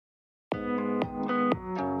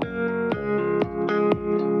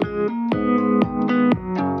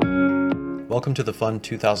Welcome to the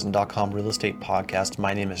Fund2000.com Real Estate Podcast.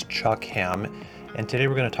 My name is Chuck Ham, and today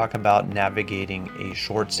we're going to talk about navigating a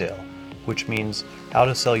short sale, which means how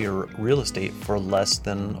to sell your real estate for less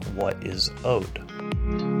than what is owed.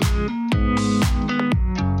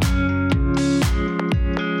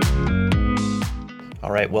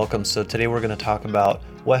 All right, welcome. So today we're going to talk about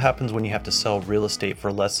what happens when you have to sell real estate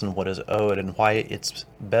for less than what is owed and why it's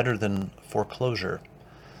better than foreclosure.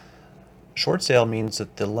 Short sale means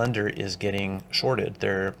that the lender is getting shorted.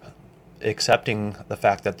 They're accepting the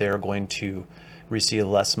fact that they're going to receive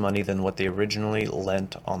less money than what they originally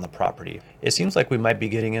lent on the property. It seems like we might be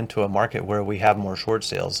getting into a market where we have more short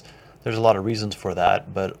sales. There's a lot of reasons for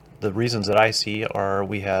that, but the reasons that I see are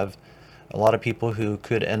we have a lot of people who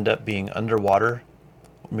could end up being underwater,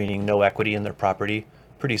 meaning no equity in their property,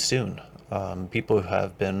 pretty soon. People who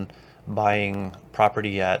have been buying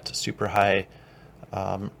property at super high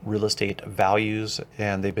real estate values,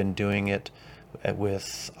 and they've been doing it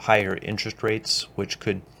with higher interest rates, which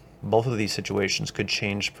could, both of these situations could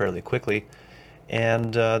change fairly quickly.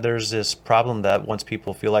 And there's this problem that once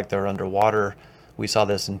people feel like they're underwater, we saw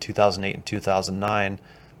this in 2008 and 2009,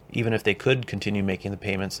 even if they could continue making the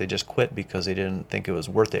payments, they just quit because they didn't think it was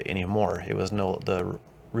worth it anymore. The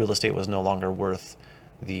real estate was no longer worth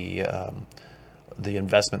the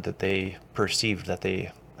investment that they perceived that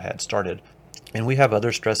they had started. And we have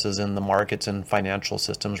other stresses in the markets and financial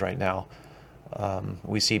systems right now.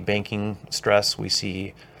 We see banking stress. We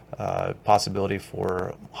see possibility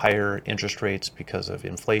for higher interest rates because of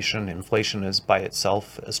inflation. Inflation is by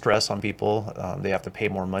itself a stress on people. They have to pay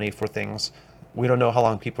more money for things. We don't know how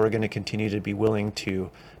long people are going to continue to be willing to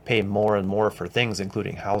pay more and more for things,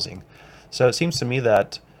 including housing. So it seems to me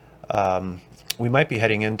that we might be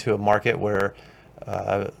heading into a market where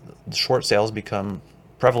short sales become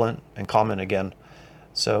prevalent and common again.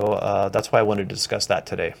 So that's why I wanted to discuss that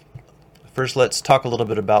today. First, let's talk a little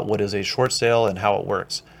bit about what is a short sale and how it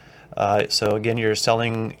works. So again, you're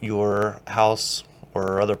selling your house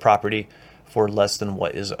or other property for less than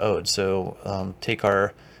what is owed. So take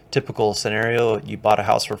our typical scenario. You bought a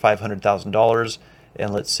house for $500,000,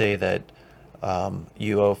 and let's say that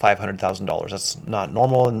you owe $500,000. That's not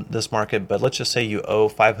normal in this market, but let's just say you owe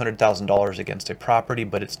 $500,000 against a property,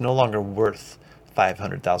 but it's no longer worth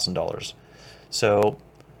 $500,000. So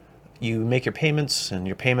you make your payments, and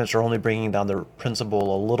your payments are only bringing down the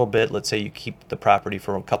principal a little bit. Let's say you keep the property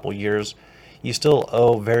for a couple years. You still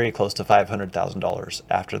owe very close to $500,000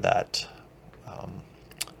 after that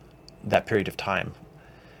period of time.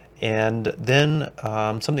 And then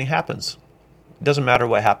something happens. It doesn't matter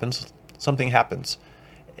what happens. Something happens.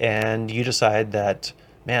 And you decide that,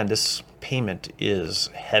 man, this payment is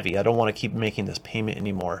heavy. I don't want to keep making this payment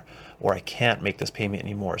anymore, or I can't make this payment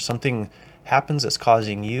anymore. Something happens that's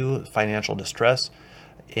causing you financial distress,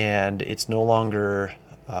 and it's no longer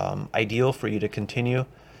ideal for you to continue.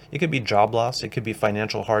 It could be job loss. It could be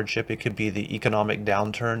financial hardship. It could be the economic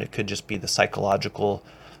downturn. It could just be the psychological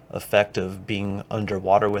effect of being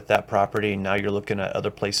underwater with that property. Now you're looking at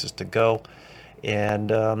other places to go. And,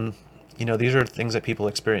 these are things that people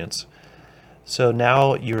experience. So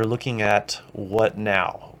now you're looking at what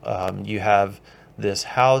now? You have this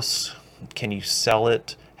house. Can you sell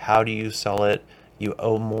it? How do you sell it? You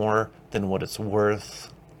owe more than what it's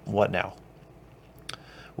worth. What now?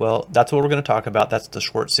 Well, that's what we're going to talk about. That's the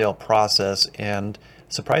short sale process. And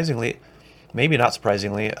surprisingly, maybe not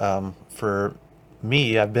surprisingly, for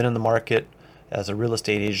me, I've been in the market as a real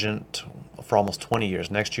estate agent for almost 20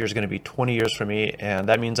 years. Next year is going to be 20 years for me, and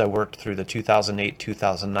that means I worked through the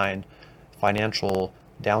 2008-2009 financial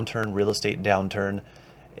downturn, real estate downturn,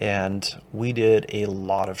 and we did a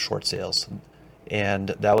lot of short sales, and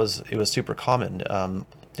it was super common.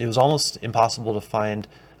 It was almost impossible to find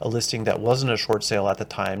a listing that wasn't a short sale at the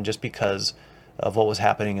time, just because of what was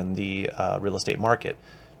happening in the real estate market.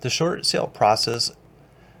 The short sale process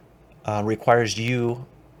requires you,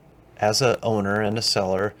 as an owner and a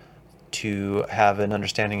seller, to have an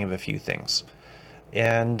understanding of a few things.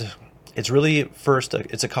 And it's really, first,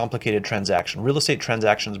 it's a complicated transaction. Real estate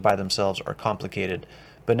transactions by themselves are complicated,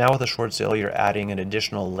 but now with a short sale, you're adding an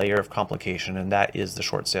additional layer of complication, and that is the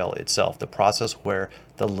short sale itself, the process where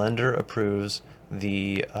the lender approves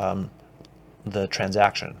the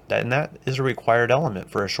transaction. And that is a required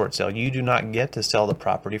element for a short sale. You do not get to sell the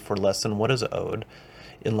property for less than what is owed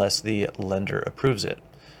unless the lender approves it.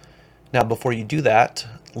 Now, before you do that,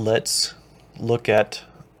 let's look at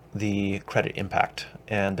the credit impact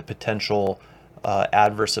and the potential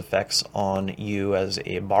adverse effects on you as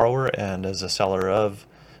a borrower and as a seller of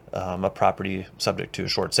a property subject to a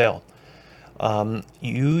short sale.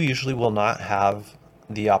 You usually will not have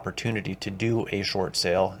the opportunity to do a short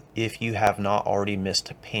sale if you have not already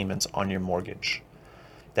missed payments on your mortgage.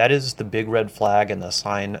 That is the big red flag and the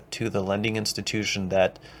sign to the lending institution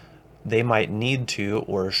that they might need to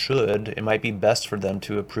or should. It might be best for them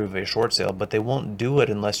to approve a short sale, but they won't do it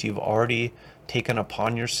unless you've already taken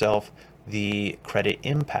upon yourself the credit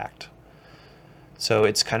impact. So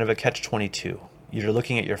it's kind of a catch-22. You're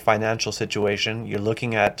looking at your financial situation, you're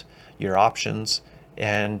looking at your options,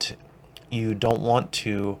 and you don't want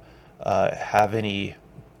to have any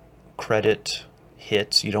credit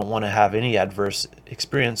hits. You don't want to have any adverse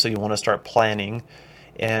experience, so you want to start planning.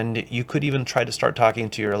 And you could even try to start talking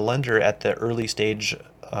to your lender at the early stage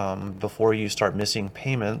before you start missing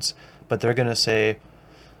payments. But they're going to say,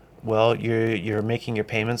 well, you're making your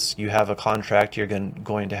payments, you have a contract, you're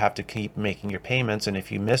going to have to keep making your payments, and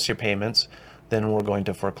if you miss your payments, then we're going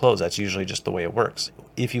to foreclose. That's usually just the way it works.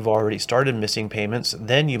 If you've already started missing payments,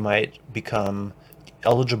 then you might become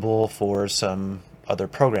eligible for some other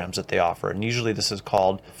programs that they offer. And usually this is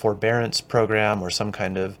called forbearance program or some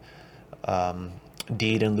kind of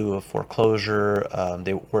deed in lieu of foreclosure,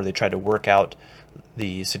 where they try to work out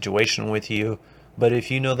the situation with you. But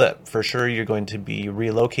if you know that for sure you're going to be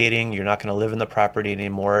relocating, you're not going to live in the property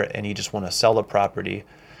anymore, and you just want to sell the property,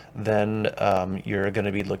 then you're going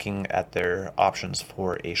to be looking at their options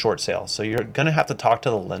for a short sale. So you're going to have to talk to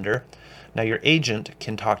the lender. Now, your agent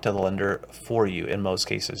can talk to the lender for you in most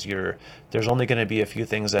cases. There's only going to be a few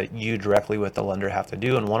things that you directly with the lender have to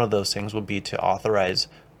do, and one of those things will be to authorize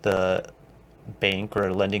the bank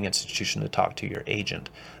or lending institution to talk to your agent.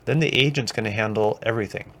 Then the agent's going to handle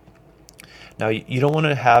everything. Now, you don't want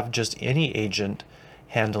to have just any agent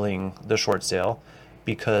handling the short sale,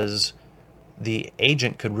 because the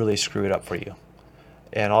agent could really screw it up for you.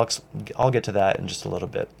 And I'll get to that in just a little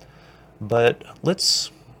bit. But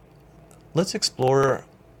let's explore,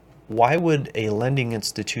 why would a lending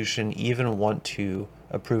institution even want to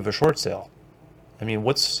approve a short sale? I mean,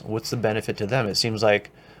 what's the benefit to them? It seems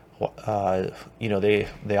like they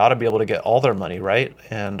ought to be able to get all their money, right?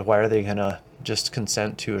 And why are they going to just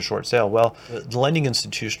consent to a short sale? Well, the lending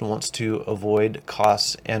institution wants to avoid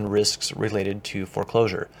costs and risks related to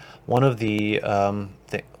foreclosure. One of the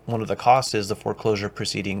costs is the foreclosure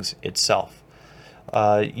proceedings itself.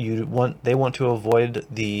 They want to avoid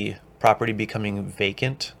the property becoming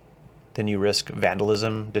vacant. Then you risk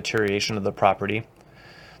vandalism, deterioration of the property.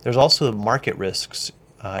 There's also market risks.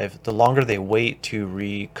 If the longer they wait to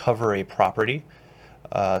recover a property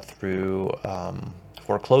through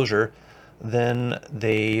foreclosure, then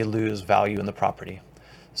they lose value in the property.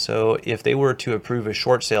 So if they were to approve a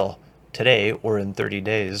short sale today or in 30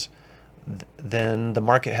 days, then the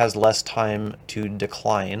market has less time to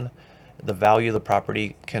decline. The value of the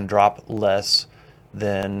property can drop less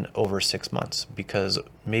than over 6 months, because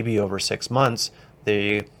maybe over 6 months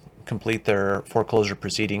they complete their foreclosure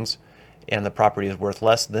proceedings and the property is worth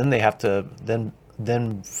less. Then they have to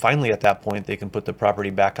then finally at that point they can put the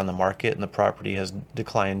property back on the market, and the property has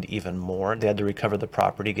declined even more. They had to recover the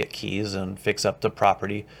property, get keys, and fix up the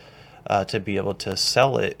property to be able to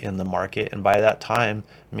sell it in the market. And by that time,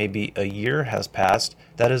 maybe a year has passed.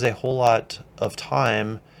 That is a whole lot of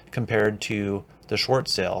time compared to the short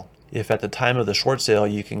sale. If at the time of the short sale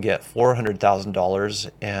you can get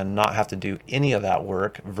 $400,000 and not have to do any of that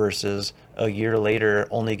work, versus a year later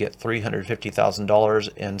only get $350,000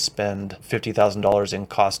 and spend $50,000 in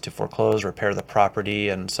costs to foreclose, repair the property,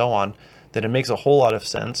 and so on, then it makes a whole lot of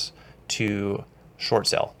sense to short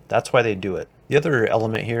sell. That's why they do it. The other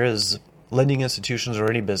element here is lending institutions or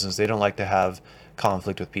any business, they don't like to have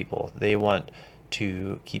conflict with people. They want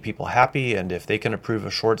to keep people happy, and if they can approve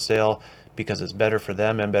a short sale because it's better for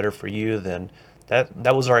them and better for you, then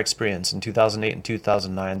that was our experience in 2008 and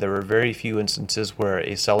 2009. There were very few instances where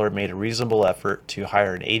a seller made a reasonable effort to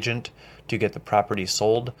hire an agent to get the property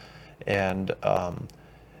sold, and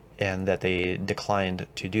that they declined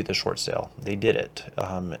to do the short sale. They did it.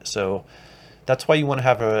 So that's why you want to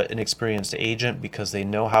have an experienced agent, because they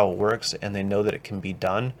know how it works and they know that it can be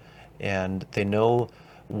done, and they know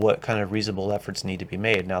what kind of reasonable efforts need to be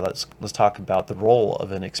made. Now let's talk about the role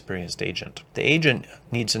of an experienced agent. The agent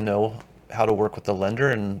needs to know how to work with the lender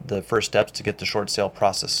and the first steps to get the short sale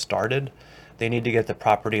process started. They need to get the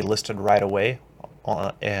property listed right away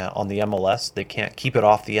on the MLS. They can't keep it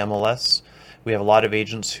off the MLS. We have a lot of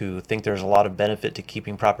agents who think there's a lot of benefit to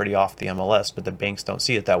keeping property off the MLS, but the banks don't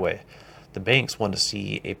see it that way. The banks want to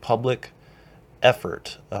see a public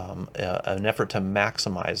effort, an effort to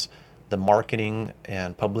maximize the marketing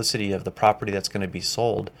and publicity of the property that's going to be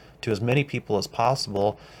sold to as many people as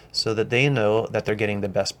possible, so that they know that they're getting the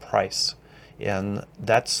best price. And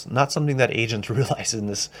that's not something that agents realize in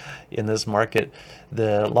this market.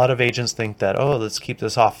 A lot of agents think that, oh, let's keep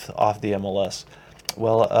this off the MLS.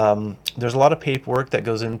 Well, there's a lot of paperwork that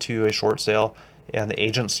goes into a short sale, and the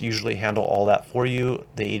agents usually handle all that for you.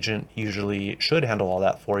 The agent usually should handle all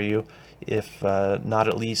that for you, if not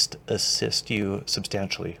at least assist you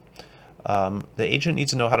substantially. The agent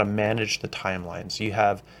needs to know how to manage the timelines. You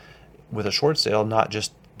have, with a short sale, not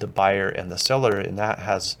just the buyer and the seller, and that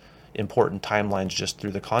has important timelines just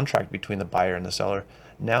through the contract between the buyer and the seller.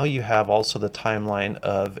 Now you have also the timeline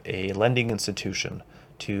of a lending institution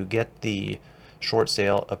to get the short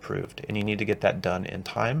sale approved, and you need to get that done in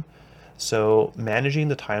time. So managing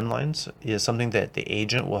the timelines is something that the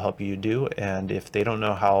agent will help you do, and if they don't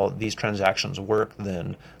know how these transactions work,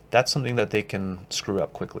 then that's something that they can screw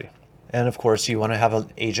up quickly. And of course, you want to have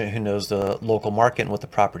an agent who knows the local market and what the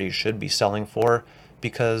property should be selling for,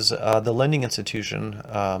 because the lending institution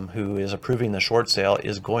who is approving the short sale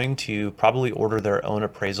is going to probably order their own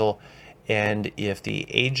appraisal. And if the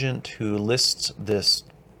agent who lists this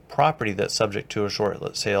property that's subject to a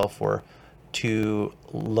short sale for too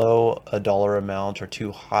low a dollar amount or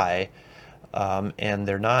too high, and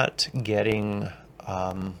they're not getting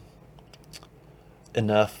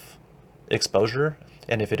enough exposure,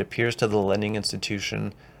 and if it appears to the lending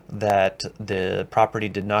institution that the property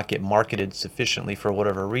did not get marketed sufficiently for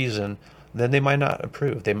whatever reason, then they might not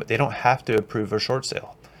approve. They don't have to approve a short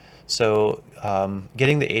sale. So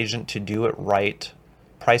getting the agent to do it right,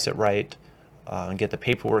 price it right, and get the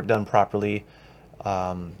paperwork done properly,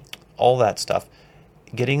 all that stuff,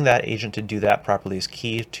 getting that agent to do that properly is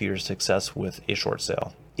key to your success with a short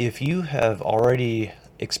sale. If you have already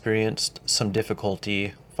experienced some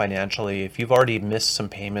difficulty financially, if you've already missed some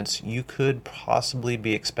payments, you could possibly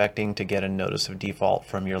be expecting to get a notice of default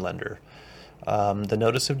from your lender. The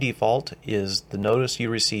notice of default is the notice you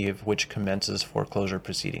receive which commences foreclosure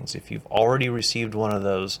proceedings. If you've already received one of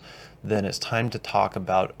those, then it's time to talk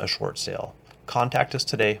about a short sale. Contact us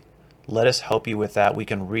today. Let us help you with that. We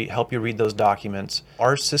can help you read those documents.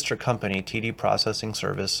 Our sister company, TD Processing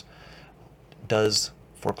Service, does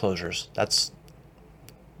foreclosures. That's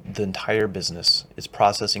the entire business. It's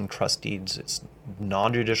processing trust deeds. It's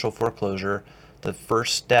non-judicial foreclosure. The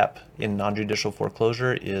first step in non-judicial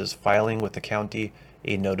foreclosure is filing with the county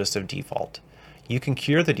a notice of default. You can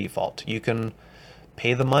cure the default. You can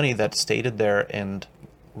pay the money that's stated there and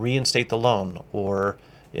reinstate the loan, or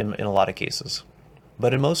in a lot of cases.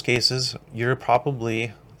 But in most cases, you're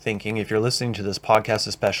probably thinking, if you're listening to this podcast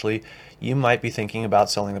especially, you might be thinking about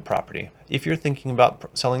selling the property. If you're thinking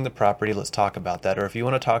about selling the property, let's talk about that. Or if you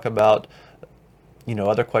want to talk about,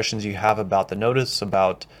 other questions you have about the notice,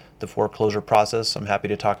 about the foreclosure process, I'm happy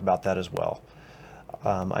to talk about that as well.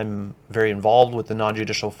 I'm very involved with the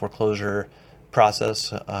non-judicial foreclosure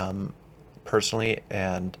process personally,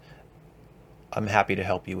 and I'm happy to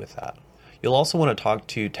help you with that. You'll also want to talk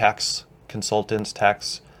to tax consultants,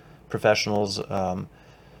 tax professionals,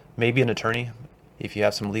 maybe an attorney if you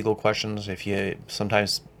have some legal questions.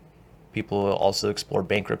 Sometimes people will also explore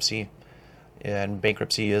bankruptcy, and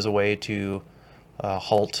bankruptcy is a way to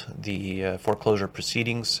halt the foreclosure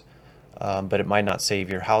proceedings, but it might not save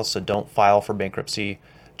your house. So don't file for bankruptcy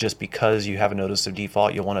just because you have a notice of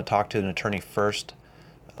default. You'll want to talk to an attorney first.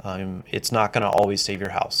 It's not going to always save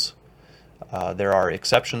your house. There are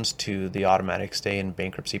exceptions to the automatic stay in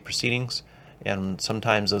bankruptcy proceedings, and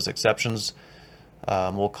sometimes those exceptions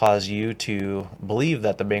will cause you to believe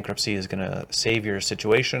that the bankruptcy is going to save your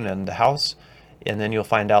situation and the house, and then you'll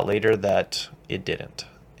find out later that it didn't.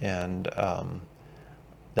 And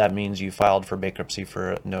that means you filed for bankruptcy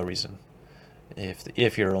for no reason,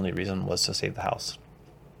 if your only reason was to save the house.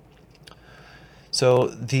 So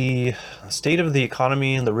the state of the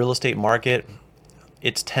economy and the real estate market,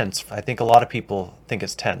 it's tense. I think a lot of people think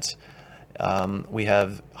it's tense. We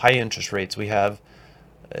have high interest rates. We have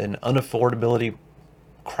an unaffordability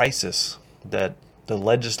crisis that the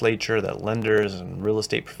legislature, that lenders and real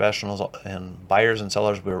estate professionals and buyers and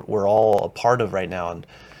sellers, we're all a part of right now. And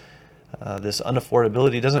this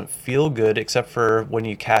unaffordability doesn't feel good except for when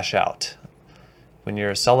you cash out. When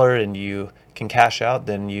you're a seller and you can cash out,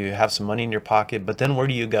 then you have some money in your pocket, but then where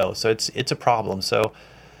do you go? So it's a problem. So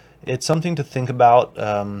it's something to think about.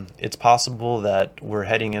 It's possible that we're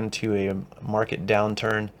heading into a market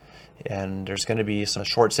downturn, and there's going to be some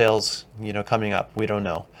short sales, coming up. We don't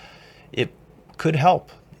know. It could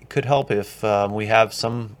help. It could help if we have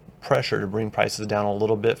some pressure to bring prices down a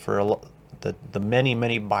little bit for the many,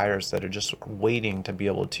 many buyers that are just waiting to be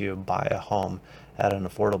able to buy a home at an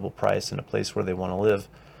affordable price in a place where they want to live.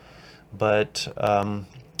 But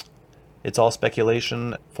It's all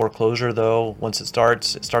speculation. Foreclosure, though, once it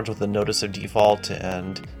starts with a notice of default,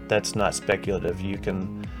 and that's not speculative. You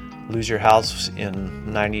can lose your house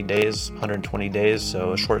in 90 days, 120 days,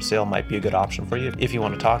 so a short sale might be a good option for you. If you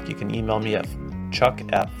want to talk, you can email me at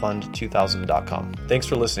chuck@fund2000.com. Thanks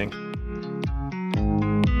for listening.